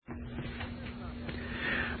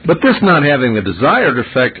But this not having the desired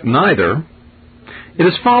effect neither, it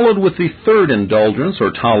is followed with the third indulgence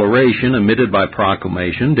or toleration emitted by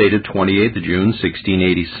proclamation dated 28th June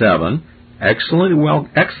 1687,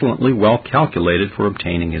 excellently well calculated for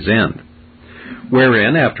obtaining his end,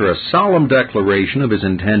 wherein, after a solemn declaration of his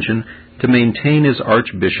intention to maintain his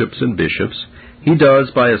archbishops and bishops, he does,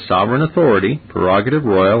 by his sovereign authority, prerogative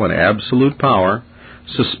royal, and absolute power,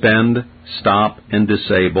 suspend, stop, and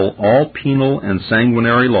disable all penal and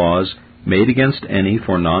sanguinary laws made against any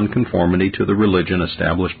for nonconformity to the religion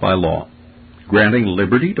established by law, granting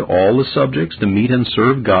liberty to all the subjects to meet and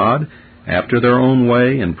serve God after their own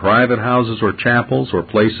way in private houses or chapels or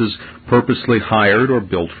places purposely hired or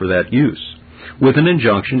built for that use, with an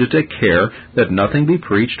injunction to take care that nothing be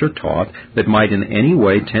preached or taught that might in any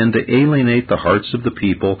way tend to alienate the hearts of the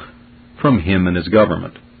people from him and his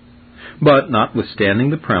government, but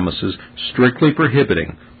notwithstanding the premises, strictly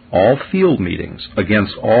prohibiting all field meetings,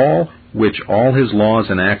 against all which all his laws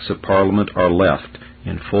and acts of Parliament are left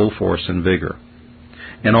in full force and vigor,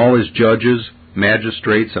 and all his judges,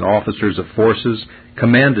 magistrates, and officers of forces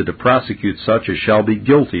commanded to prosecute such as shall be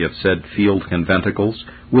guilty of said field conventicles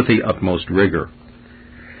with the utmost rigor.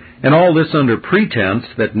 And all this under pretense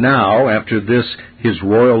that now, after this his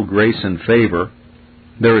royal grace and favor,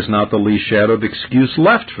 there is not the least shadow of excuse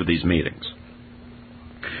left for these meetings.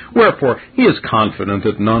 Wherefore he is confident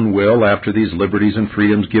that none will, after these liberties and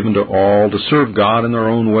freedoms given to all to serve God in their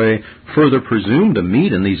own way, further presume to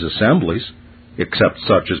meet in these assemblies, except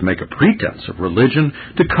such as make a pretense of religion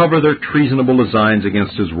to cover their treasonable designs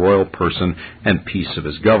against his royal person and peace of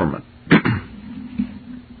his government.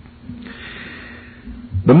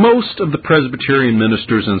 The most of the Presbyterian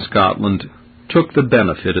ministers in Scotland took the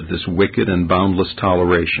benefit of this wicked and boundless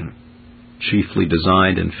toleration, chiefly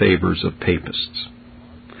designed in favours of papists.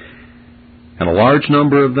 And a large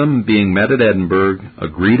number of them, being met at Edinburgh,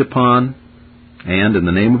 agreed upon, and, in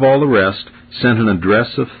the name of all the rest, sent an address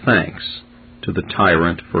of thanks to the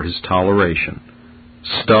tyrant for his toleration,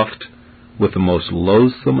 stuffed with the most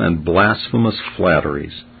loathsome and blasphemous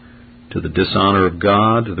flatteries, to the dishonor of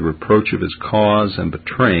God, to the reproach of his cause, and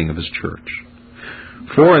betraying of his church.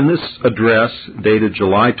 For in this address, dated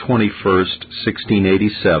July 21st,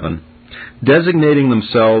 1687, designating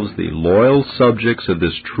themselves the loyal subjects of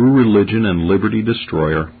this true religion and liberty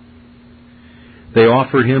destroyer, they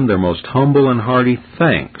offer him their most humble and hearty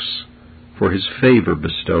thanks for his favor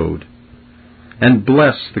bestowed, and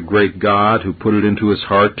bless the great God who put it into his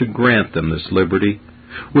heart to grant them this liberty,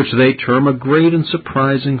 which they term a great and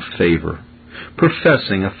surprising favor,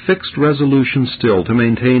 professing a fixed resolution still to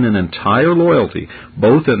maintain an entire loyalty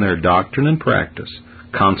both in their doctrine and practice,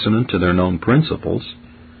 consonant to their known principles,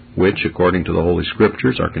 which, according to the Holy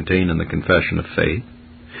Scriptures, are contained in the Confession of Faith,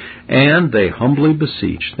 and they humbly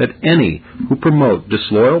beseech that any who promote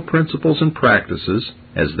disloyal principles and practices,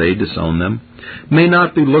 as they disown them, may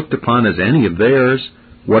not be looked upon as any of theirs,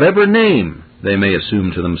 whatever name they may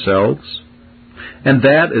assume to themselves, and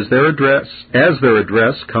that as their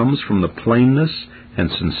address comes from the plainness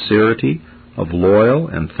and sincerity of loyal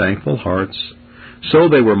and thankful hearts, so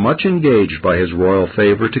they were much engaged by his royal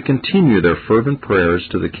favor to continue their fervent prayers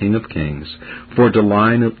to the King of Kings for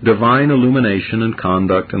divine illumination and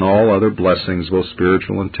conduct and all other blessings, both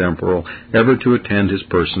spiritual and temporal, ever to attend his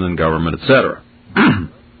person and government, etc.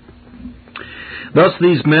 Thus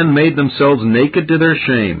these men made themselves naked to their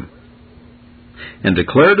shame, and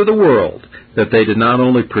declared to the world that they did not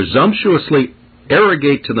only presumptuously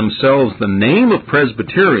arrogate to themselves the name of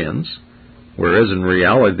Presbyterians, whereas in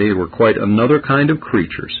reality they were quite another kind of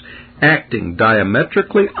creatures, acting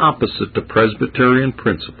diametrically opposite to Presbyterian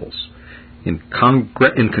principles, in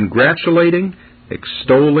congratulating,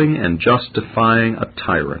 extolling, and justifying a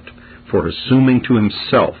tyrant for assuming to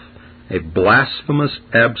himself a blasphemous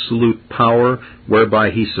absolute power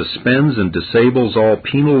whereby he suspends and disables all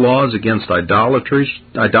penal laws against idolaters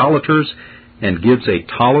and gives a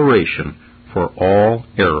toleration for all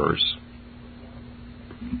errors.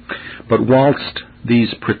 But whilst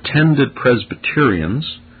these pretended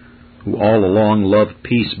Presbyterians, who all along loved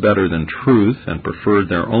peace better than truth and preferred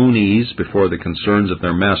their own ease before the concerns of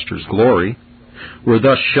their master's glory, were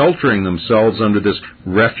thus sheltering themselves under this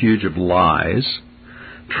refuge of lies,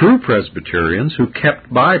 true Presbyterians, who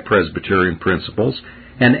kept by Presbyterian principles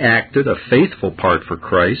and acted a faithful part for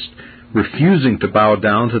Christ, refusing to bow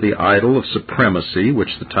down to the idol of supremacy which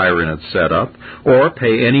the tyrant had set up, or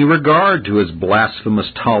pay any regard to his blasphemous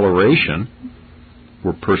toleration,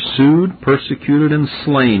 were pursued, persecuted, and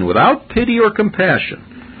slain without pity or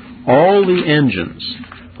compassion, all the engines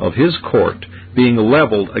of his court being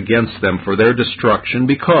leveled against them for their destruction,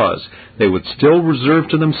 because they would still reserve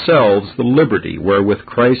to themselves the liberty wherewith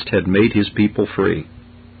Christ had made his people free,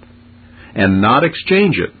 and not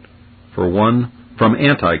exchange it for one from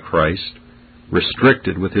Antichrist,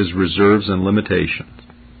 restricted with his reserves and limitations.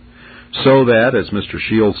 So that, as Mr.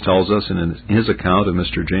 Shields tells us in his account of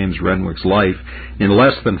Mr. James Renwick's life, in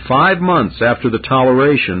less than 5 months after the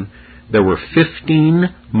toleration, there were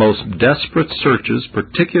 15 most desperate searches,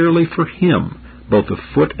 particularly for him, both of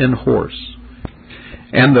foot and horse,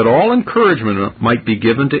 and that all encouragement might be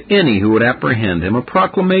given to any who would apprehend him. A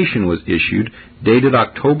proclamation was issued, dated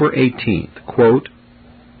October 18th, quote,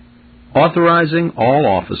 authorizing all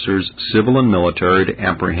officers, civil and military, to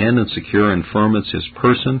apprehend and secure in firmness his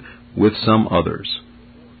person with some others.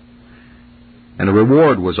 And a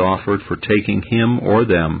reward was offered for taking him or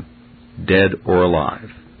them, dead or alive.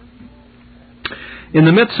 In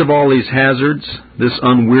the midst of all these hazards, this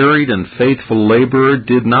unwearied and faithful laborer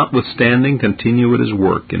did notwithstanding continue at his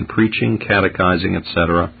work in preaching, catechizing,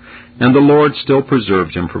 etc., and the Lord still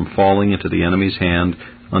preserved him from falling into the enemy's hand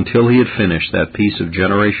until he had finished that piece of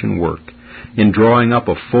generation work, in drawing up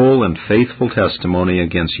a full and faithful testimony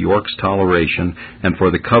against York's toleration and for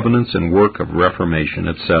the covenants and work of reformation,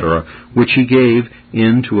 etc., which he gave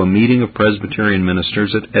in to a meeting of Presbyterian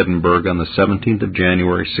ministers at Edinburgh on the 17th of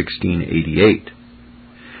January, 1688.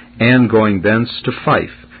 And going thence to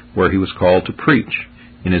Fife, where he was called to preach.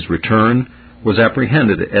 In his return, was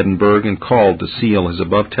apprehended at Edinburgh and called to seal his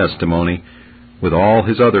above testimony, with all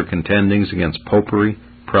his other contendings against popery,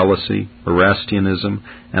 prelacy, Erastianism,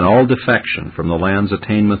 and all defection from the land's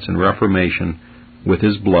attainments and reformation, with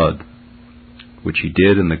his blood, which he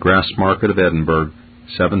did in the Grassmarket of Edinburgh,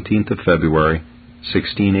 17th of February,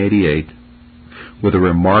 1688, with a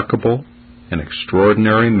remarkable an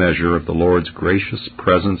extraordinary measure of the Lord's gracious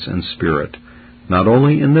presence and spirit, not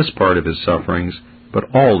only in this part of his sufferings, but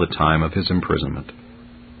all the time of his imprisonment.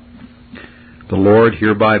 The Lord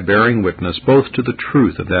hereby bearing witness both to the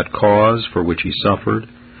truth of that cause for which he suffered,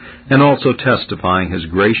 and also testifying his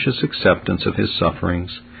gracious acceptance of his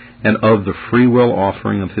sufferings, and of the free will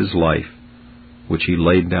offering of his life, which he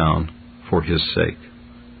laid down for his sake.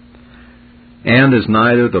 And as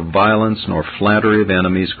neither the violence nor flattery of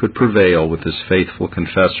enemies could prevail with this faithful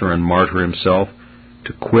confessor and martyr himself,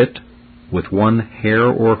 to quit with one hair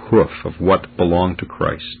or hoof of what belonged to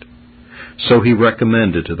Christ, so he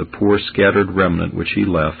recommended to the poor scattered remnant which he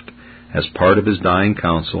left, as part of his dying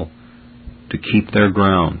counsel, to keep their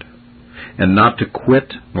ground, and not to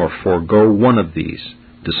quit nor forego one of these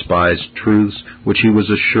despised truths which he was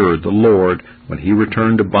assured the Lord, when he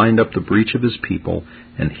returned to bind up the breach of his people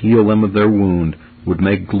and heal them of their wound, would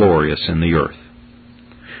make glorious in the earth.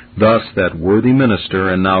 Thus that worthy minister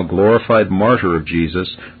and now glorified martyr of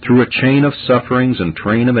Jesus, through a chain of sufferings and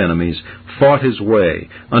train of enemies, fought his way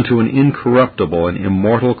unto an incorruptible and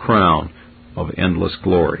immortal crown of endless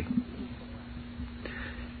glory.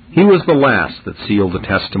 He was the last that sealed the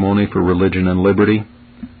testimony for religion and liberty,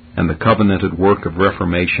 and the covenanted work of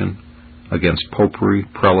reformation against popery,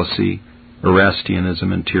 prelacy,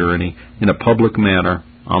 Erastianism, and tyranny in a public manner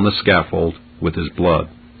on the scaffold with his blood.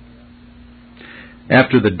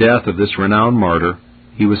 After the death of this renowned martyr,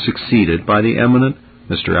 he was succeeded by the eminent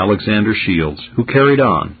Mr. Alexander Shields, who carried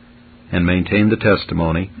on and maintained the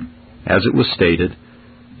testimony, as it was stated,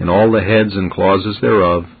 in all the heads and clauses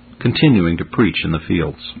thereof, continuing to preach in the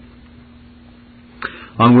fields.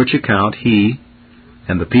 On which account he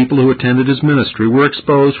and the people who attended his ministry were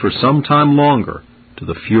exposed for some time longer to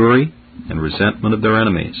the fury and resentment of their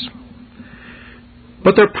enemies.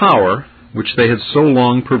 But their power, which they had so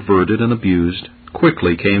long perverted and abused,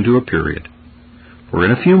 quickly came to a period. For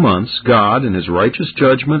in a few months God, in his righteous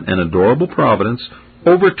judgment and adorable providence,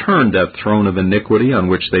 overturned that throne of iniquity on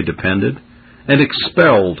which they depended, and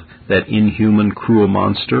expelled that inhuman, cruel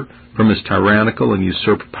monster from his tyrannical and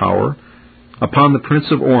usurped power, upon the Prince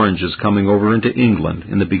of Orange's coming over into England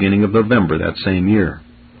in the beginning of November that same year.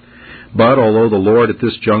 But although the Lord at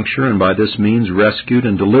this juncture and by this means rescued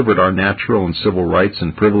and delivered our natural and civil rights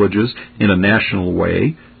and privileges in a national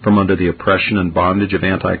way from under the oppression and bondage of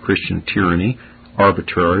anti-Christian tyranny,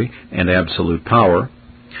 arbitrary and absolute power,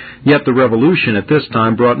 yet the Revolution at this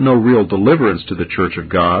time brought no real deliverance to the Church of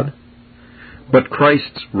God, but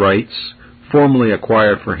Christ's rights, formerly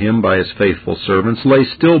acquired for him by his faithful servants, lay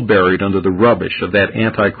still buried under the rubbish of that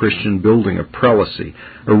anti-Christian building of prelacy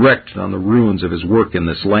erected on the ruins of his work in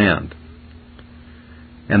this land.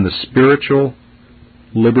 And the spiritual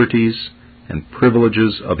liberties and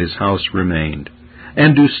privileges of his house remained,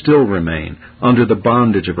 and do still remain, under the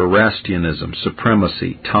bondage of Erastianism,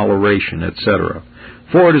 supremacy, toleration, etc.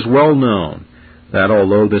 For it is well known that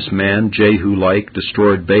although this man, Jehu-like,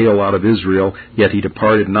 destroyed Baal out of Israel, yet he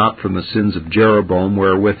departed not from the sins of Jeroboam,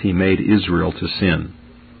 wherewith he made Israel to sin.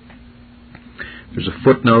 There's a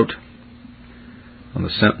footnote on the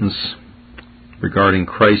sentence regarding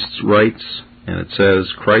Christ's rights, and it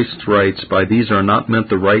says, Christ's rights, by these are not meant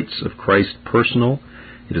the rights of Christ personal.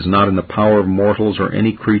 It is not in the power of mortals or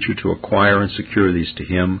any creature to acquire and secure these to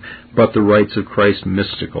him, but the rights of Christ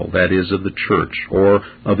mystical, that is, of the church, or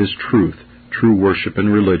of his truth, true worship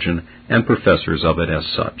and religion, and professors of it as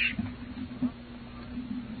such.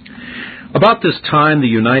 About this time, the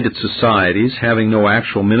United Societies, having no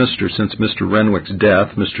actual minister since Mr. Renwick's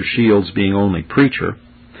death, Mr. Shields being only preacher,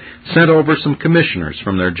 sent over some commissioners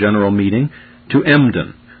from their general meeting to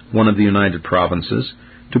Emden, one of the United Provinces,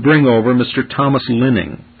 to bring over Mr. Thomas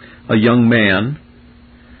Linning, a young man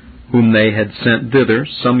whom they had sent thither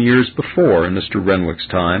some years before in Mr. Renwick's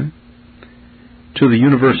time, to the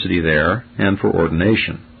university there and for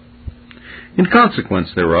ordination. In consequence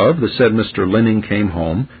thereof, the said Mr. Linning came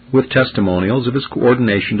home with testimonials of his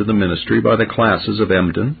ordination to the ministry by the classes of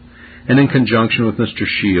Emden, and in conjunction with Mr.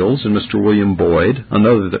 Shields and Mr. William Boyd,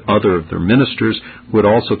 other of their ministers who had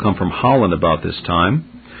also come from Holland about this time,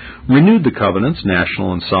 renewed the covenants,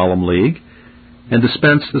 national and solemn league, and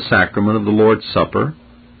dispensed the sacrament of the Lord's Supper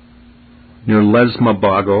near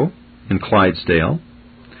Lesmabago in Clydesdale,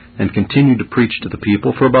 and continued to preach to the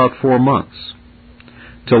people for about 4 months,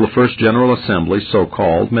 till the first General Assembly, so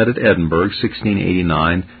called, met at Edinburgh,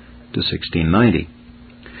 1689 to 1690,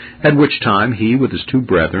 at which time he, with his 2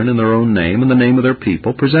 brethren, in their own name and the name of their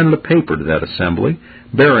people, presented a paper to that assembly,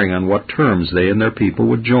 bearing on what terms they and their people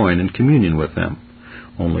would join in communion with them,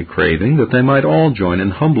 only craving that they might all join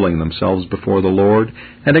in humbling themselves before the Lord,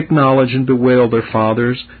 and acknowledge and bewail their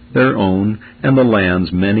fathers, their own, and the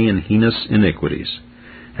land's many and heinous iniquities,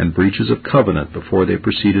 and breaches of covenant before they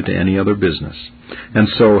proceeded to any other business, and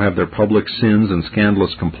so have their public sins and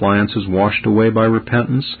scandalous compliances washed away by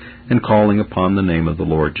repentance and calling upon the name of the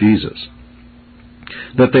Lord Jesus,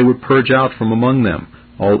 that they would purge out from among them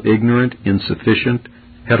all ignorant, insufficient,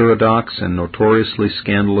 heterodox, and notoriously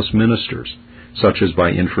scandalous ministers, such as by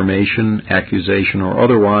information, accusation, or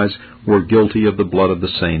otherwise were guilty of the blood of the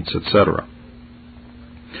saints, etc.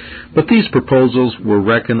 But these proposals were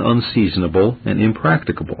reckoned unseasonable and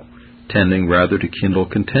impracticable, tending rather to kindle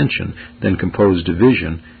contention than compose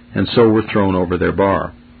division, and so were thrown over their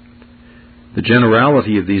bar. The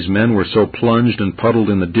generality of these men were so plunged and puddled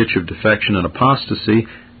in the ditch of defection and apostasy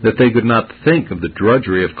that they could not think of the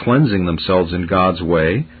drudgery of cleansing themselves in God's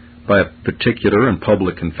way by a particular and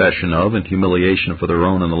public confession of and humiliation for their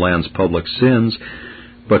own and the land's public sins,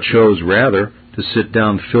 but chose rather to sit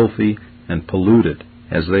down filthy and polluted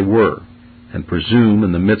as they were, and presume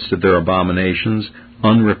in the midst of their abominations,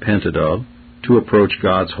 unrepented of, to approach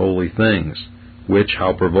God's holy things, which,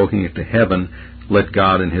 how provoking it to heaven, let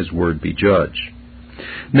God in his word be judge.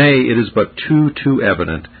 Nay, it is but too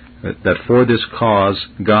evident that for this cause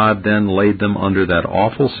God then laid them under that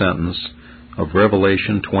awful sentence of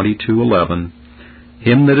Revelation 22:11,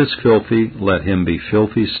 Him that is filthy, let him be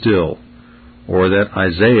filthy still, or that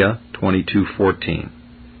Isaiah 22:14.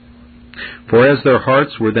 For as their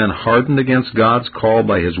hearts were then hardened against God's call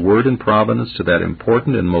by his word and providence to that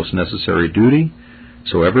important and most necessary duty,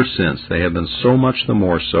 so ever since they have been so much the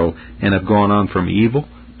more so, and have gone on from evil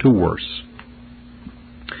to worse.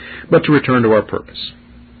 But to return to our purpose.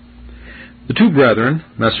 The 2 brethren,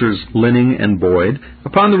 Messrs. Linning and Boyd,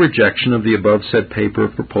 upon the rejection of the above said paper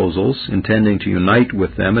of proposals, intending to unite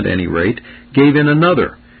with them at any rate, gave in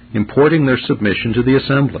another, importing their submission to the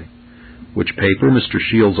assembly, which paper Mr.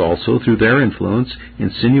 Shields also, through their influence,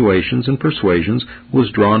 insinuations, and persuasions,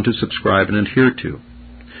 was drawn to subscribe and adhere to,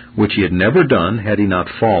 which he had never done had he not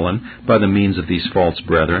fallen by the means of these false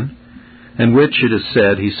brethren, and which, it is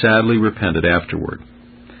said, he sadly repented afterward.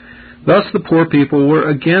 Thus the poor people were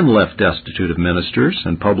again left destitute of ministers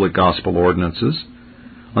and public gospel ordinances,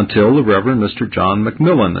 until the Reverend Mr. John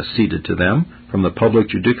Macmillan acceded to them from the public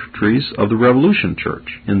judiciaries of the Revolution Church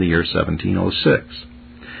in the year 1706.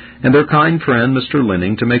 And their kind friend, Mr.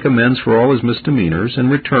 Linning, to make amends for all his misdemeanors in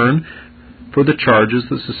return for the charges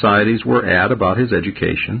the societies were at about his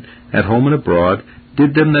education, at home and abroad,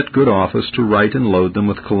 did them that good office to write and load them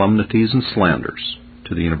with calumnies and slanders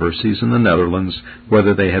to the universities in the Netherlands,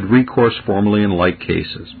 whether they had recourse formerly in like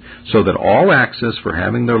cases, so that all access for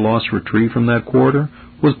having their loss retrieved from that quarter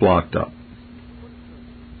was blocked up.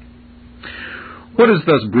 What is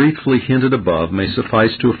thus briefly hinted above may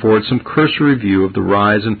suffice to afford some cursory view of the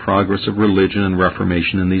rise and progress of religion and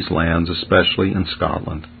reformation in these lands, especially in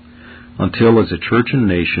Scotland, until as a church and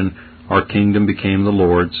nation our kingdom became the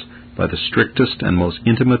Lord's by the strictest and most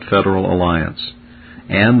intimate federal alliance,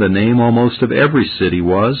 and the name almost of every city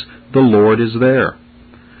was, "The Lord is there,"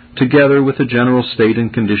 together with the general state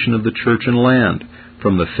and condition of the church and land,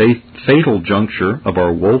 from the fatal juncture of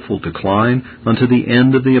our woeful decline unto the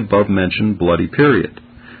end of the above-mentioned bloody period,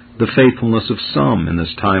 the faithfulness of some in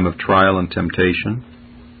this time of trial and temptation,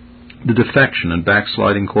 the defection and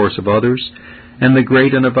backsliding course of others, and the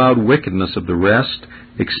great and avowed wickedness of the rest,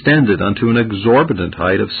 extended unto an exorbitant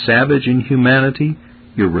height of savage inhumanity,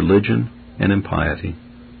 irreligion, and impiety.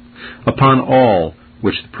 Upon all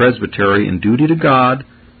which the presbytery, in duty to God,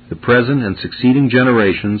 the present and succeeding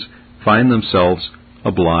generations find themselves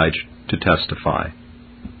obliged to testify.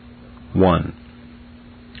 1.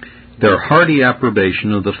 Their hearty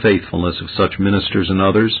approbation of the faithfulness of such ministers and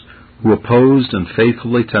others who opposed and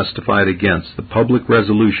faithfully testified against the public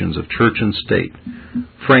resolutions of church and state,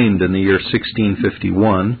 framed in the year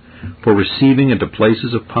 1651, for receiving into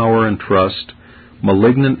places of power and trust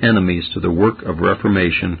malignant enemies to the work of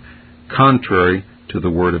reformation, contrary to the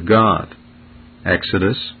Word of God.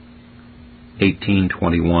 Exodus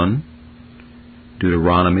 18:21,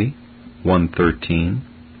 Deuteronomy 1:13,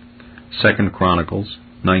 2 Chronicles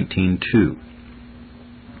 19:2.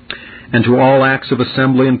 And to all acts of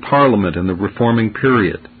assembly and parliament in the reforming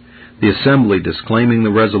period, the assembly disclaiming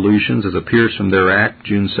the resolutions as appears from their act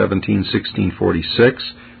June 17,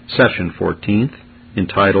 1646, session 14th,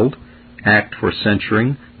 entitled Act for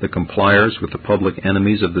Censuring the Compliers with the Public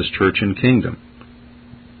Enemies of this Church and Kingdom,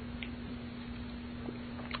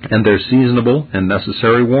 and their seasonable and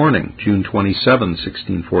necessary warning, June 27,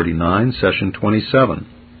 1649, session 27,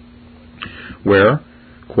 where,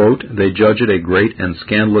 quote, they judge it a great and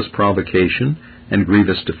scandalous provocation and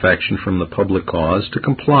grievous defection from the public cause to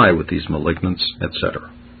comply with these malignants, etc.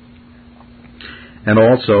 And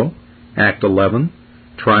also, Act 11,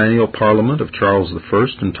 Triennial Parliament of Charles I,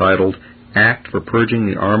 entitled Act for Purging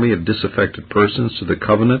the Army of Disaffected Persons to the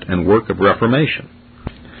Covenant and Work of Reformation,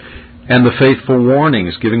 and the faithful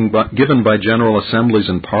warnings given by General Assemblies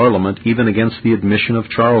and Parliament even against the admission of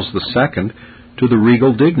Charles II to the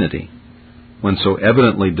regal dignity, when so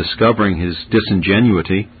evidently discovering his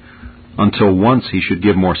disingenuity, until once he should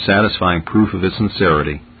give more satisfying proof of his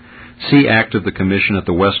sincerity. See Act of the Commission at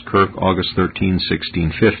the West Kirk, August 13,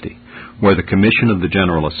 1650, where the Commission of the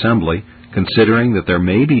General Assembly, considering that there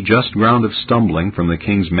may be just ground of stumbling from the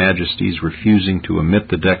King's Majesty's refusing to omit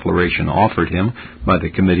the declaration offered him by the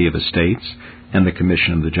Committee of Estates and the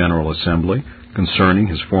Commission of the General Assembly concerning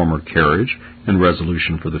his former carriage and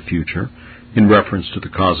resolution for the future, in reference to the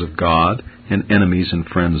cause of God and enemies and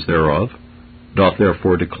friends thereof, doth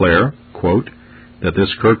therefore declare, quote, that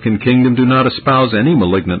this Kirk and Kingdom do not espouse any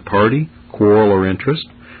malignant party, quarrel, or interest,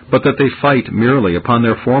 but that they fight merely upon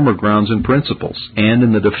their former grounds and principles, and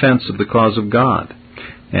in the defense of the cause of God,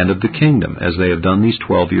 and of the Kingdom, as they have done these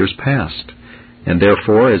 12 years past. And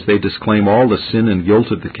therefore, as they disclaim all the sin and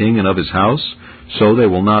guilt of the King and of his house, so they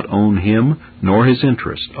will not own him nor his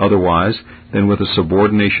interest, otherwise than with a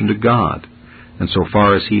subordination to God. And so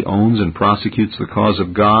far as he owns and prosecutes the cause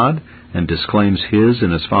of God, and disclaims his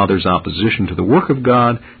and his father's opposition to the work of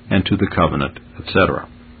God and to the covenant, etc.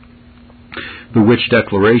 The which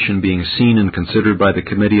declaration, being seen and considered by the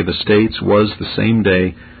Committee of Estates, was the same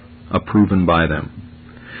day approven by them.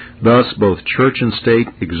 Thus both church and state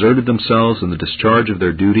exerted themselves in the discharge of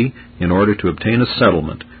their duty in order to obtain a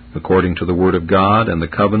settlement according to the Word of God and the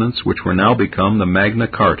covenants which were now become the Magna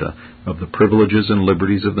Carta of the privileges and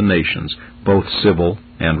liberties of the nations, both civil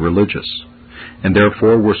and religious, and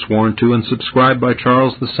therefore were sworn to and subscribed by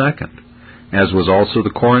Charles II, as was also the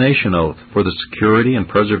coronation oath for the security and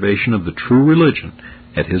preservation of the true religion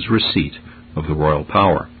at his receipt of the royal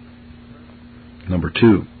power. Number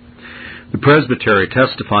 2. The presbytery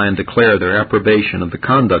testify and declare their approbation of the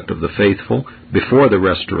conduct of the faithful before the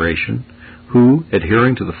Restoration, who,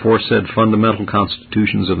 adhering to the foresaid fundamental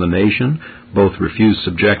constitutions of the nation, both refused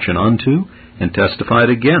subjection unto and testified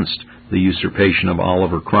against the usurpation of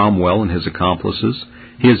Oliver Cromwell and his accomplices,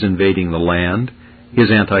 his invading the land,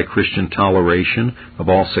 his anti-Christian toleration of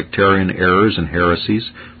all sectarian errors and heresies,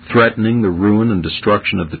 threatening the ruin and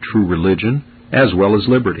destruction of the true religion, as well as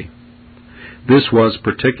liberty. This was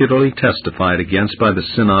particularly testified against by the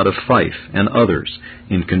Synod of Fife and others,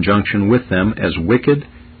 in conjunction with them, as wicked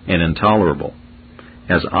and intolerable,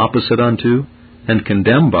 as opposite unto and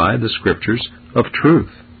condemned by the Scriptures of truth.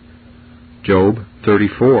 Job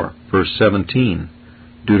 34, verse 17,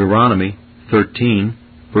 Deuteronomy 13,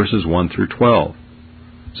 verses 1 through 12,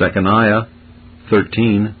 Zechariah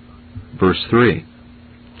 13, verse 3.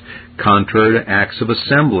 Contrary to acts of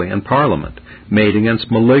assembly and parliament made against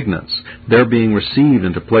malignants, their being received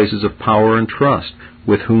into places of power and trust,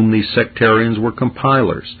 with whom these sectarians were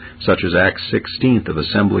compilers, such as Act 16th of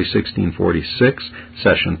Assembly 1646,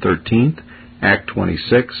 Session 13th, Act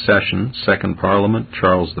 26, Session, Second Parliament,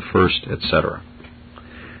 Charles I, etc.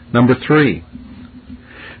 Number 3.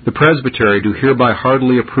 The Presbytery do hereby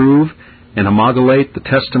heartily approve and homologate the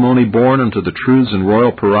testimony borne unto the truths and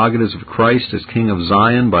royal prerogatives of Christ as King of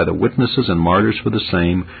Zion by the witnesses and martyrs for the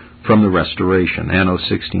same from the Restoration, anno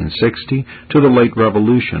 1660, to the late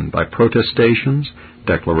Revolution, by protestations,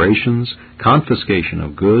 declarations, confiscation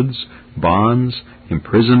of goods, bonds,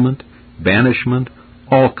 imprisonment, banishment,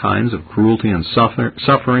 all kinds of cruelty and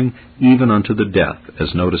suffering, even unto the death,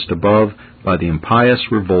 as noticed above, by the impious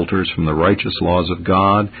revolters from the righteous laws of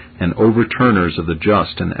God, and overturners of the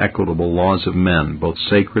just and equitable laws of men, both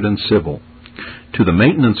sacred and civil, to the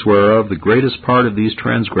maintenance whereof the greatest part of these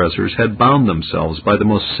transgressors had bound themselves by the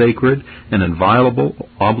most sacred and inviolable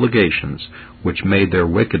obligations, which made their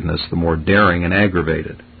wickedness the more daring and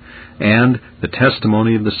aggravated, and the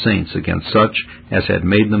testimony of the saints against such as had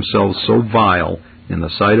made themselves so vile in the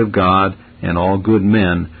sight of God and all good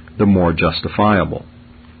men, the more justifiable.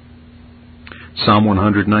 Psalm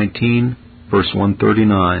 119, verse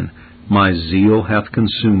 139, My zeal hath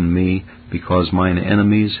consumed me, because mine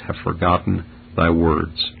enemies have forgotten thy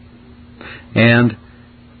words. And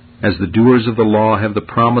as the doers of the law have the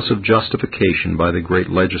promise of justification by the great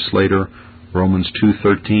legislator, Romans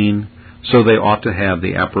 2:13, so they ought to have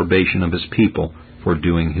the approbation of his people for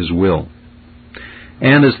doing his will.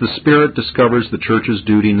 And as the Spirit discovers the Church's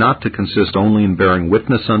duty not to consist only in bearing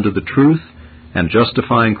witness unto the truth, and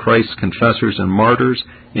justifying Christ's confessors and martyrs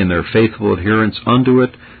in their faithful adherence unto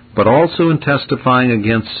it, but also in testifying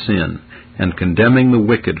against sin, and condemning the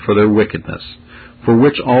wicked for their wickedness, for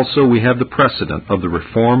which also we have the precedent of the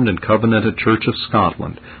Reformed and Covenanted Church of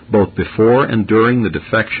Scotland, both before and during the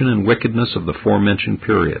defection and wickedness of the forementioned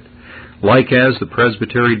period, like as the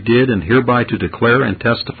Presbytery did, and hereby to declare and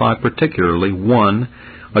testify particularly, 1,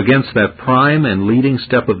 against that prime and leading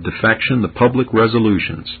step of defection, the public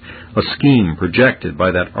resolutions, a scheme projected by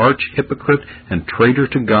that arch-hypocrite and traitor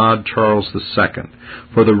to God, Charles II,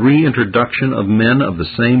 for the reintroduction of men of the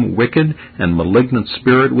same wicked and malignant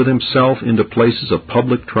spirit with himself into places of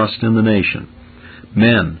public trust in the nation.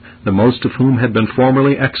 Men, the most of whom had been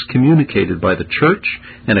formerly excommunicated by the Church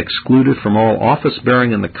and excluded from all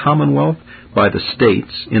office-bearing in the Commonwealth by the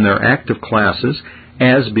States in their active classes,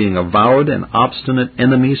 as being avowed and obstinate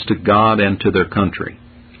enemies to God and to their country,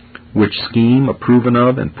 which scheme, approven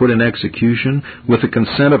of and put in execution, with the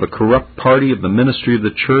consent of a corrupt party of the ministry of the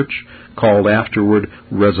Church, called afterward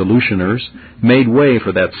Resolutioners, made way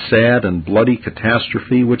for that sad and bloody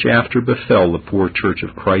catastrophe which after befell the poor Church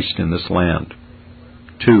of Christ in this land.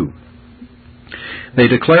 2. They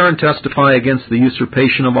declare and testify against the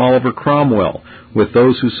usurpation of Oliver Cromwell, with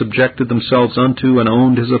those who subjected themselves unto and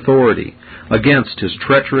owned his authority, against his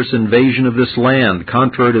treacherous invasion of this land,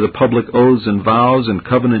 contrary to the public oaths and vows and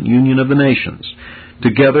covenant union of the nations,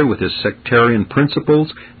 together with his sectarian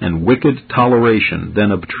principles and wicked toleration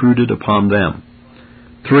then obtruded upon them.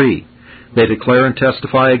 3. They declare and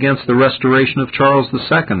testify against the restoration of Charles II,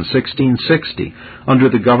 1660, under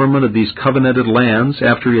the government of these covenanted lands,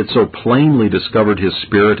 after he had so plainly discovered his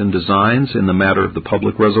spirit and designs in the matter of the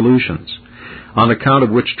public resolutions, on account of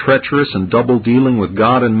which treacherous and double-dealing with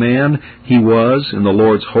God and man, he was, in the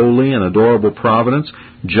Lord's holy and adorable providence,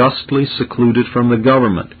 justly secluded from the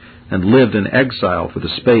government, and lived in exile for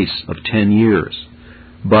the space of 10 years.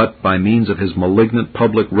 But, by means of his malignant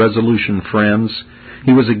public resolution friends,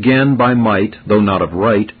 he was again by might, though not of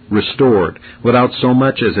right, restored, without so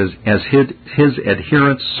much as his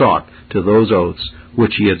adherents sought to those oaths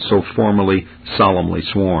which he had so formerly solemnly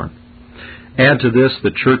sworn. Add to this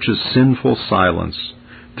the Church's sinful silence,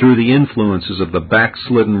 through the influences of the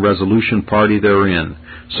backslidden Resolution party therein,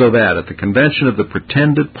 so that at the convention of the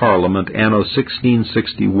pretended Parliament anno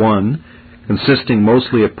 1661, consisting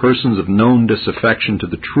mostly of persons of known disaffection to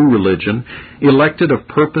the true religion, elected of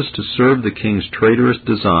purpose to serve the King's traitorous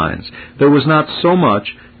designs, there was not so much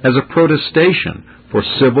as a protestation for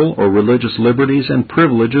civil or religious liberties and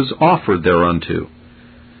privileges offered thereunto.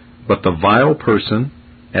 But the vile person,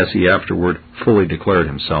 as he afterward fully declared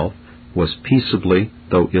himself, was peaceably,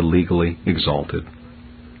 though illegally, exalted.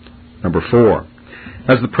 Number 4.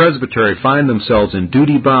 As the Presbytery find themselves in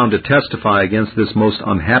duty bound to testify against this most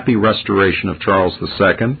unhappy restoration of Charles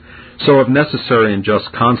II, so of necessary and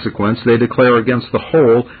just consequence they declare against the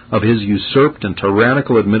whole of his usurped and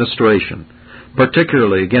tyrannical administration,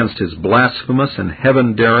 particularly against his blasphemous and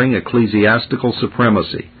heaven-daring ecclesiastical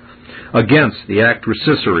supremacy, against the Act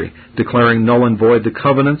Recissory, declaring null and void the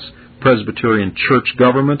covenants, Presbyterian church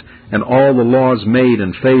government and all the laws made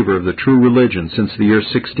in favor of the true religion since the year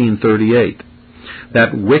 1638.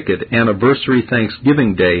 That wicked anniversary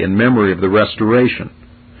Thanksgiving Day in memory of the Restoration.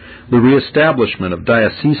 The reestablishment of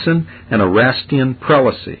diocesan and Erastian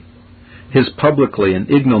prelacy. His publicly and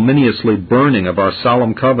ignominiously burning of our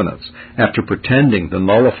solemn covenants after pretending to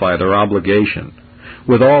nullify their obligation,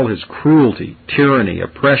 with all his cruelty, tyranny,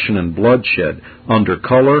 oppression, and bloodshed, under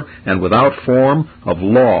color and without form of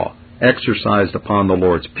law, exercised upon the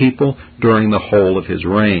Lord's people during the whole of his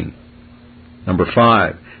reign. Number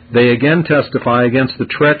 5, they again testify against the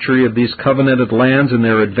treachery of these covenanted lands in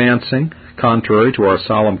their advancing, contrary to our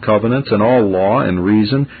solemn covenants and all law and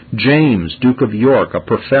reason, James, Duke of York, a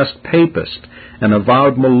professed papist, and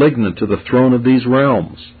avowed malignant to the throne of these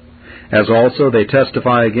realms. As also they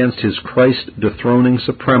testify against his Christ-dethroning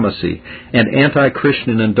supremacy and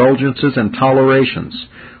anti-Christian indulgences and tolerations,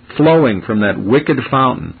 flowing from that wicked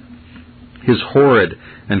fountain, his horrid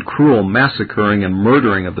and cruel massacring and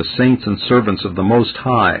murdering of the saints and servants of the Most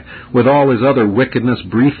High, with all his other wickedness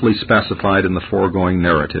briefly specified in the foregoing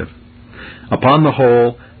narrative. Upon the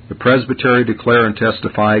whole, the presbytery declare and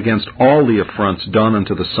testify against all the affronts done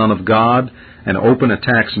unto the Son of God, and open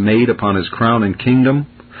attacks made upon his crown and kingdom,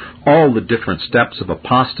 all the different steps of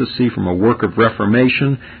apostasy from a work of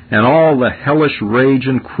reformation, and all the hellish rage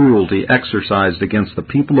and cruelty exercised against the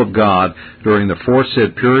people of God during the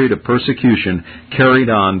foresaid period of persecution carried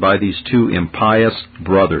on by these two impious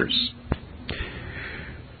brothers.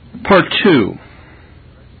 Part 2.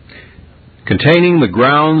 Containing the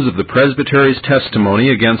grounds of the presbytery's testimony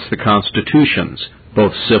against the constitutions,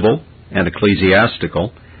 both civil and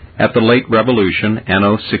ecclesiastical, at the late Revolution,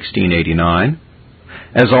 anno 1689,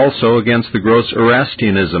 as also against the gross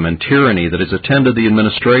Erastianism and tyranny that has attended the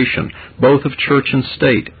administration, both of church and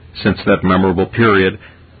state, since that memorable period,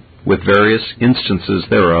 with various instances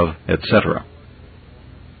thereof, etc.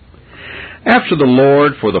 After the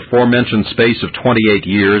Lord, for the forementioned space of 28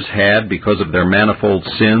 years, had, because of their manifold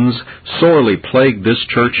sins, sorely plagued this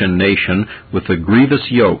church and nation with the grievous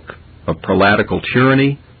yoke of prelatical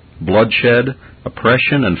tyranny, bloodshed,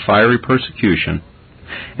 oppression, and fiery persecution,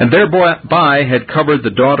 and thereby had covered the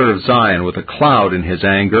daughter of Zion with a cloud in his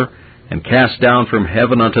anger, and cast down from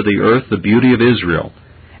heaven unto the earth the beauty of Israel,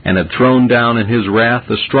 and had thrown down in his wrath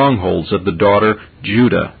the strongholds of the daughter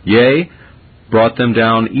Judah, yea, brought them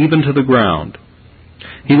down even to the ground.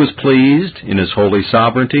 He was pleased, in his holy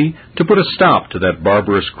sovereignty, to put a stop to that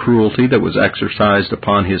barbarous cruelty that was exercised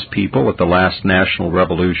upon his people at the last national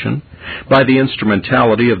revolution, by the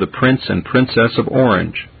instrumentality of the Prince and Princess of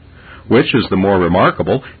Orange, which is the more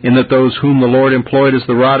remarkable in that those whom the Lord employed as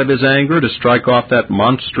the rod of his anger to strike off that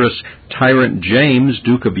monstrous tyrant James,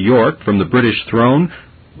 Duke of York, from the British throne,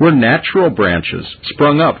 were natural branches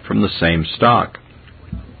sprung up from the same stock.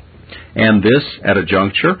 And this at a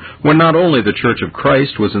juncture when not only the Church of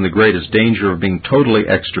Christ was in the greatest danger of being totally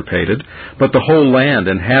extirpated, but the whole land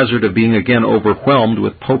in hazard of being again overwhelmed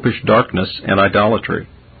with popish darkness and idolatry.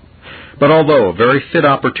 But although a very fit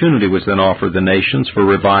opportunity was then offered the nations for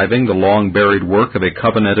reviving the long-buried work of a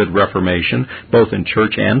covenanted reformation, both in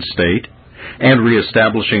church and state, and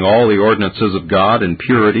reestablishing all the ordinances of God in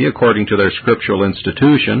purity according to their scriptural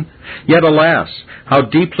institution, yet alas, how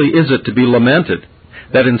deeply is it to be lamented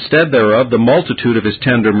that instead thereof, the multitude of his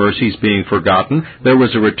tender mercies being forgotten, there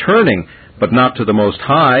was a returning, but not to the Most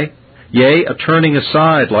High, yea, a turning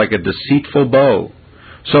aside like a deceitful bow,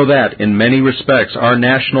 so that, in many respects, our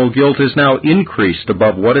national guilt is now increased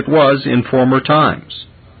above what it was in former times.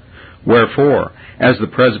 Wherefore, as the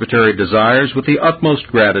presbytery desires with the utmost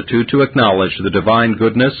gratitude to acknowledge the divine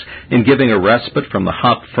goodness in giving a respite from the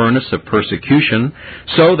hot furnace of persecution,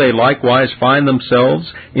 so they likewise find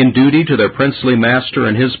themselves, in duty to their princely master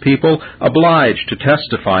and his people, obliged to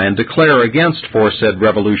testify and declare against foresaid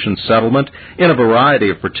revolution settlement in a variety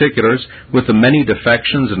of particulars, with the many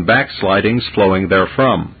defections and backslidings flowing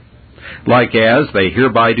therefrom. Like as they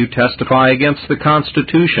hereby do testify against the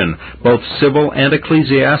Constitution, both civil and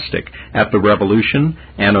ecclesiastic, at the Revolution,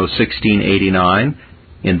 anno 1689,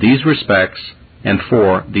 in these respects and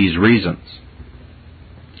for these reasons.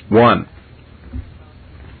 1.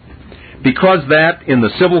 Because that in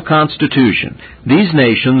the civil constitution, these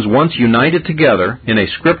nations once united together in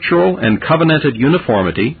a scriptural and covenanted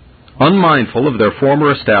uniformity, unmindful of their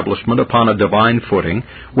former establishment upon a divine footing,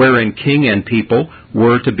 wherein king and people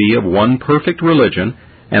were to be of one perfect religion,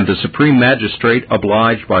 and the supreme magistrate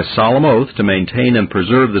obliged by solemn oath to maintain and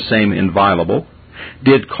preserve the same inviolable,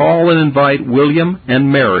 did call and invite William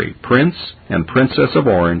and Mary, Prince and Princess of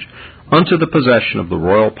Orange, unto the possession of the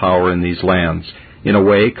royal power in these lands, in a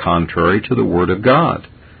way contrary to the word of God,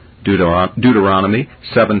 Deuteronomy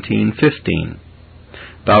 17:15.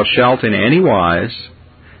 Thou shalt in any wise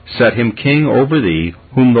set him king over thee,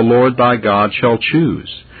 whom the Lord thy God shall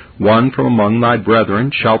choose. One from among thy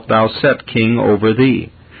brethren shalt thou set king over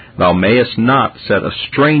thee. Thou mayest not set a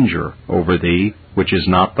stranger over thee, which is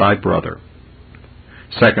not thy brother.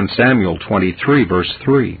 2 Samuel 23, verse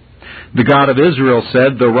 3. The God of Israel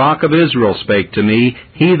said, The rock of Israel spake to me,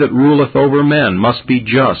 He that ruleth over men must be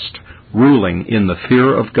just, ruling in the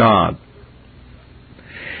fear of God.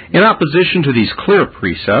 In opposition to these clear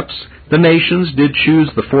precepts, the nations did choose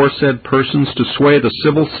the foresaid persons to sway the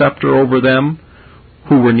civil scepter over them,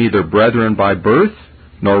 who were neither brethren by birth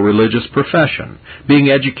nor religious profession, being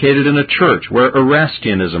educated in a church where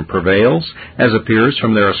Erastianism prevails, as appears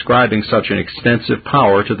from their ascribing such an extensive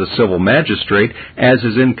power to the civil magistrate as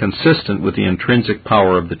is inconsistent with the intrinsic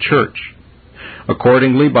power of the church.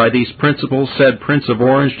 Accordingly, by these principles, said Prince of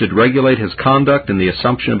Orange did regulate his conduct in the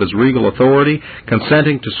assumption of his regal authority,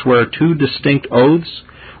 consenting to swear 2 distinct oaths,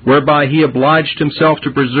 whereby he obliged himself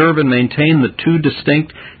to preserve and maintain the 2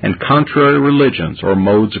 distinct and contrary religions, or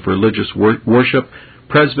modes of religious worship,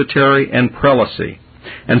 presbytery and prelacy,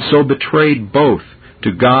 and so betrayed both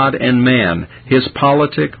to God and man his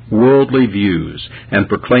politic, worldly views, and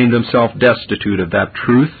proclaimed himself destitute of that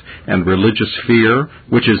truth and religious fear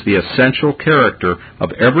which is the essential character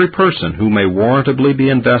of every person who may warrantably be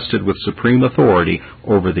invested with supreme authority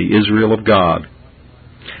over the Israel of God.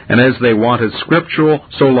 And as they wanted scriptural,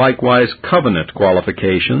 so likewise covenant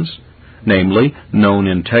qualifications, namely, known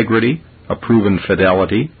integrity, a proven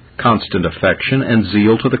fidelity, constant affection, and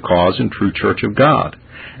zeal to the cause and true church of God,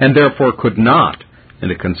 and therefore could not,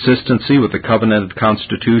 in a consistency with the covenanted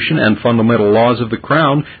constitution and fundamental laws of the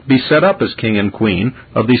crown, be set up as king and queen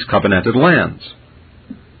of these covenanted lands.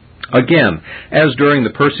 Again, as during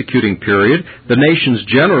the persecuting period, the nations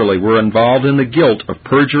generally were involved in the guilt of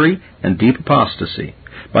perjury and deep apostasy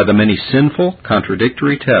by the many sinful,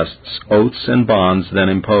 contradictory tests, oaths, and bonds then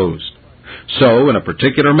imposed. So, in a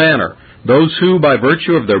particular manner, those who, by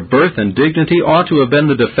virtue of their birth and dignity, ought to have been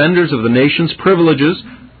the defenders of the nation's privileges,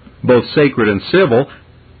 both sacred and civil,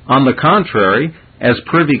 on the contrary, as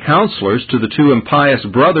privy counselors to the 2 impious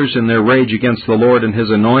brothers in their rage against the Lord and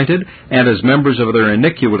His anointed, and as members of their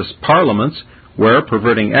iniquitous parliaments, where,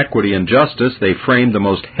 perverting equity and justice, they framed the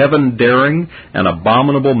most heaven-daring and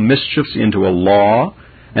abominable mischiefs into a law,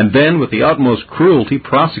 and then with the utmost cruelty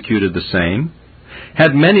prosecuted the same,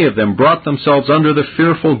 had many of them brought themselves under the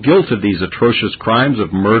fearful guilt of these atrocious crimes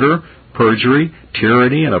of murder, perjury,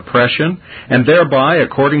 tyranny, and oppression, and thereby,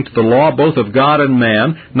 according to the law both of God and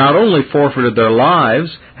man, not only forfeited their lives,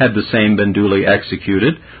 had the same been duly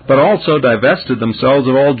executed, but also divested themselves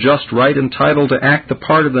of all just right and title to act the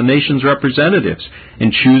part of the nation's representatives,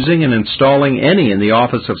 in choosing and installing any in the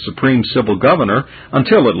office of supreme civil governor,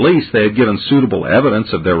 until at least they had given suitable evidence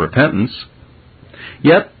of their repentance.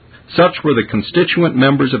 Yet, such were the constituent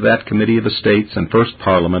members of that Committee of Estates and First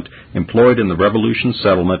Parliament employed in the Revolution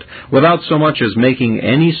settlement, without so much as making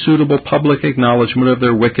any suitable public acknowledgment of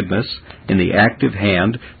their wickedness in the active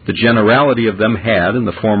hand the generality of them had in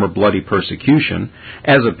the former bloody persecution,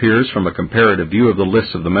 as appears from a comparative view of the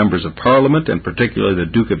lists of the members of Parliament, and particularly the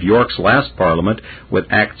Duke of York's last Parliament, with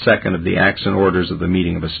Act 2nd of the Acts and Orders of the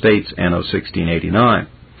Meeting of Estates, anno 1689.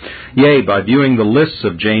 Yea, by viewing the lists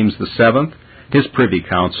of James VII, his Privy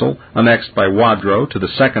Council, annexed by Wadrow to the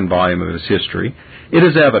 2nd volume of his history, it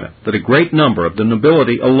is evident that a great number of the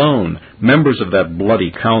nobility alone, members of that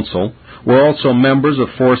bloody council, were also members of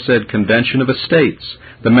foresaid Convention of Estates,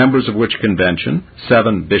 the members of which convention,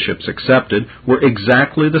 7 bishops excepted, were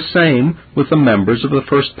exactly the same with the members of the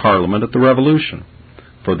First Parliament at the Revolution.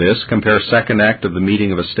 For this, compare 2nd Act of the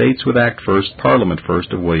Meeting of Estates with Act 1st, Parliament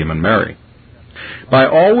 1st of William and Mary. By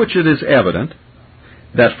all which it is evident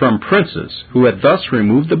that from princes who had thus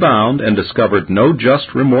removed the bound and discovered no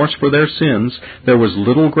just remorse for their sins, there was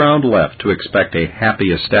little ground left to expect a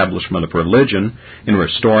happy establishment of religion in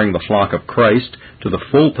restoring the flock of Christ to the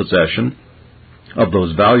full possession of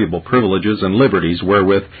those valuable privileges and liberties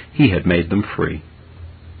wherewith He had made them free.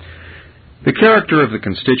 The character of the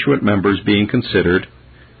constituent members being considered,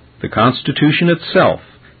 the Constitution itself,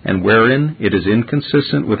 and wherein it is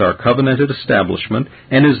inconsistent with our covenanted establishment,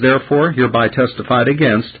 and is therefore hereby testified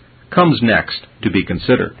against, comes next to be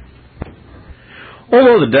considered.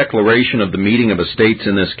 Although the declaration of the Meeting of Estates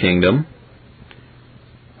in this kingdom,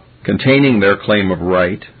 containing their claim of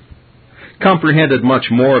right, comprehended much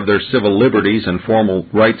more of their civil liberties and formal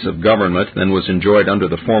rights of government than was enjoyed under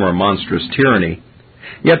the former monstrous tyranny,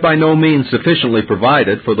 yet by no means sufficiently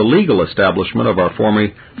provided for the legal establishment of our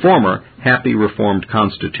former happy Reformed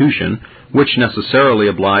Constitution, which necessarily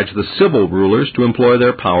obliged the civil rulers to employ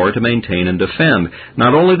their power to maintain and defend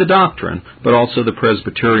not only the doctrine, but also the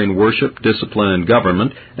Presbyterian worship, discipline, and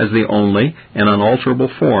government as the only and unalterable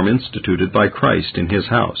form instituted by Christ in His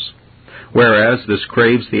house. Whereas this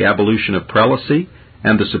craves the abolition of prelacy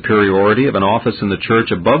and the superiority of an office in the church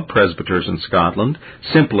above presbyters in Scotland,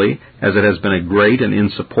 simply as it has been a great and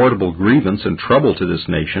insupportable grievance and trouble to this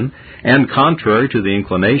nation, and contrary to the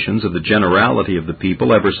inclinations of the generality of the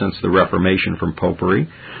people ever since the Reformation from Popery,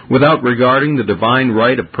 without regarding the divine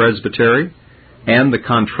right of presbytery and the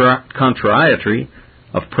contrariety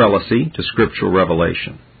of prelacy to scriptural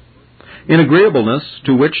revelation. In agreeableness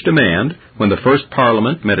to which demand, when the first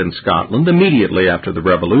Parliament met in Scotland immediately after the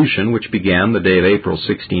Revolution, which began the day of April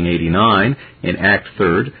 1689 in Act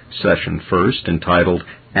 3rd, Session 1st, entitled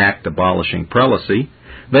Act Abolishing Prelacy,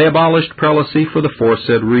 they abolished prelacy for the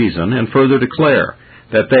foresaid reason, and further declare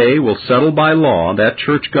that they will settle by law that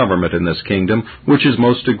church government in this kingdom which is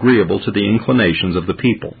most agreeable to the inclinations of the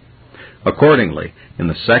people. Accordingly, in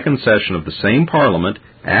the second session of the same Parliament,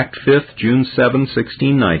 Act 5th, June 7,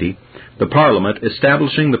 1690, the Parliament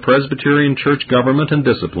establishing the Presbyterian church government and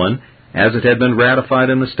discipline, as it had been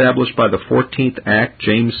ratified and established by the 14th Act,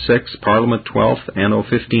 James 6, Parliament 12th, Anno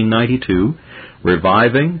 1592,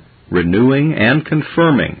 reviving, renewing, and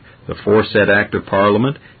confirming the foresaid Act of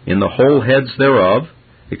Parliament in the whole heads thereof,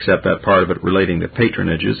 except that part of it relating to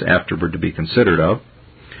patronages afterward to be considered of.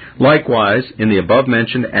 Likewise, in the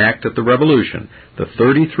above-mentioned Act of the Revolution, the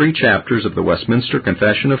 33 chapters of the Westminster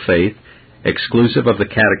Confession of Faith, exclusive of the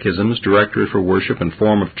Catechisms, Directory for Worship, and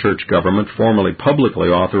Form of Church Government formally publicly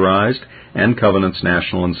authorized, and Covenants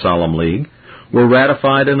National and Solemn League, were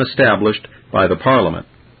ratified and established by the Parliament.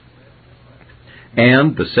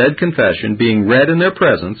 And the said confession, being read in their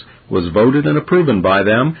presence, was voted and approved by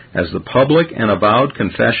them as the public and avowed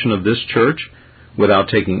confession of this church, without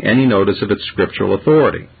taking any notice of its scriptural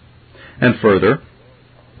authority. And further,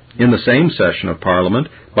 in the same session of Parliament,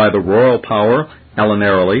 by the royal power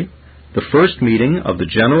elenerally, the first meeting of the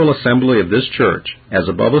General Assembly of this church, as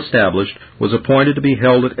above established, was appointed to be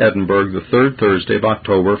held at Edinburgh the third Thursday of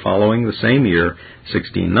October following the same year,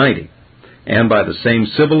 1690. And by the same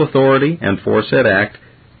civil authority and foresaid act,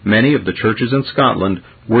 many of the churches in Scotland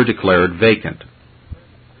were declared vacant.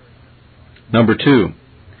 Number 2.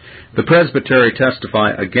 The Presbytery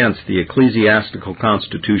testify against the ecclesiastical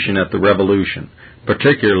constitution at the Revolution,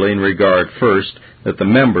 particularly in regard, first, that the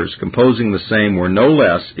members composing the same were no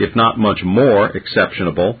less, if not much more,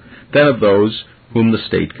 exceptionable than of those whom the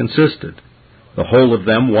state consisted, the whole of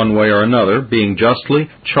them, one way or another, being justly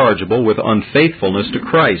chargeable with unfaithfulness to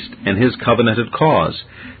Christ and His covenanted cause,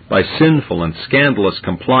 by sinful and scandalous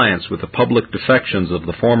compliance with the public defections of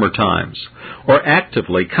the former times, or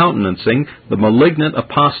actively countenancing the malignant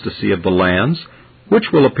apostasy of the lands, which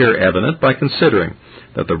will appear evident by considering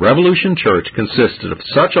that the Revolution Church consisted of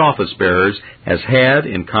such office-bearers as had,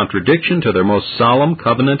 in contradiction to their most solemn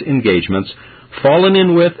covenant engagements, fallen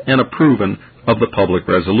in with and approven of the public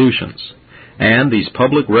resolutions. And these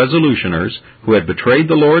public resolutioners, who had betrayed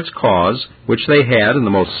the Lord's cause, which they had in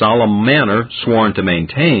the most solemn manner sworn to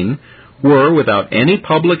maintain, were, without any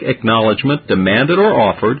public acknowledgment demanded or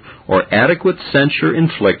offered, or adequate censure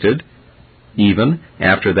inflicted, even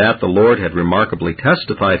after that the Lord had remarkably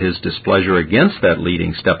testified His displeasure against that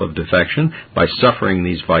leading step of defection by suffering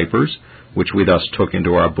these vipers, which we thus took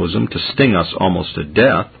into our bosom to sting us almost to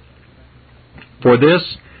death. For this,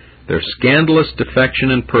 their scandalous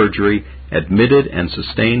defection and perjury admitted and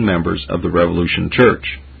sustained members of the Revolution Church.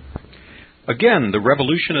 Again, the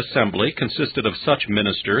Revolution Assembly consisted of such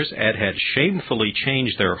ministers as had shamefully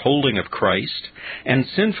changed their holding of Christ, and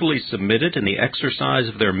sinfully submitted in the exercise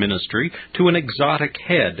of their ministry to an exotic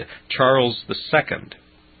head, Charles II,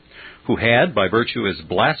 who had, by virtue of his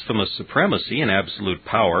blasphemous supremacy and absolute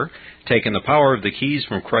power, taken the power of the keys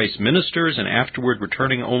from Christ's ministers, and afterward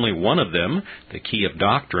returning only one of them, the key of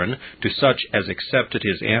doctrine, to such as accepted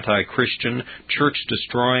his anti-Christian,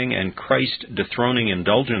 church-destroying, and Christ-dethroning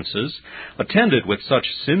indulgences, attended with such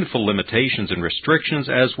sinful limitations and restrictions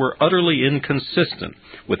as were utterly inconsistent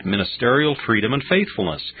with ministerial freedom and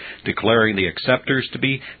faithfulness, declaring the acceptors to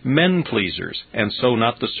be men-pleasers, and so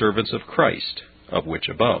not the servants of Christ, of which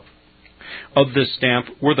above. Of this stamp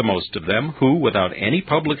were the most of them, who, without any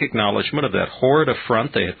public acknowledgment of that horrid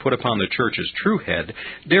affront they had put upon the Church's true head,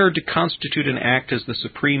 dared to constitute and act as the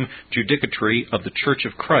supreme judicatory of the Church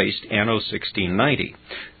of Christ, anno 1690.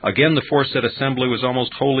 Again, the foresaid assembly was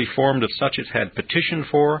almost wholly formed of such as had petitioned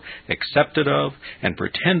for, accepted of, and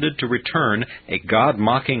pretended to return a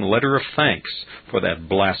God-mocking letter of thanks for that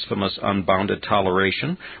blasphemous unbounded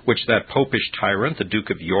toleration, which that popish tyrant, the Duke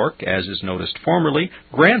of York, as is noticed formerly,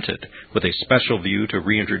 granted, with a special view to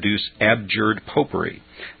reintroduce abjured popery,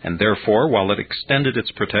 and therefore, while it extended its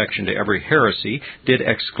protection to every heresy, did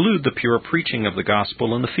exclude the pure preaching of the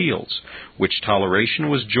gospel in the fields, which toleration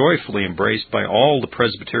was joyfully embraced by all the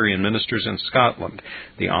Presbyterian ministers in Scotland,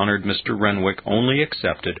 the honored Mr. Renwick only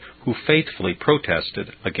excepted, who faithfully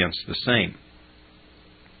protested against the same.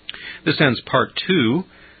 This ends Part 2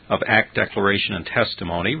 of Act, Declaration, and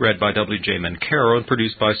Testimony, read by W.J. Mancaro and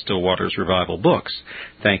produced by Stillwater's Revival Books.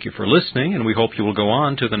 Thank you for listening, and we hope you will go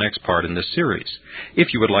on to the next part in this series.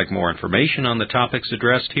 If you would like more information on the topics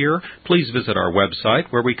addressed here, please visit our website,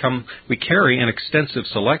 where we carry an extensive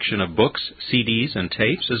selection of books, CDs, and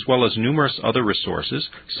tapes, as well as numerous other resources,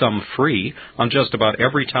 some free, on just about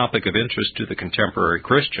every topic of interest to the contemporary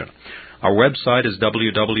Christian. Our website is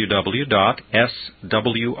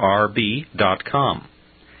www.swrb.com.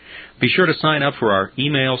 Be sure to sign up for our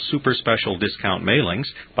email super special discount mailings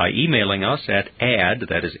by emailing us at add,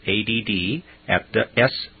 that is ADD, at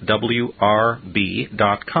swrb.com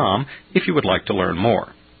if you would like to learn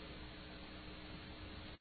more.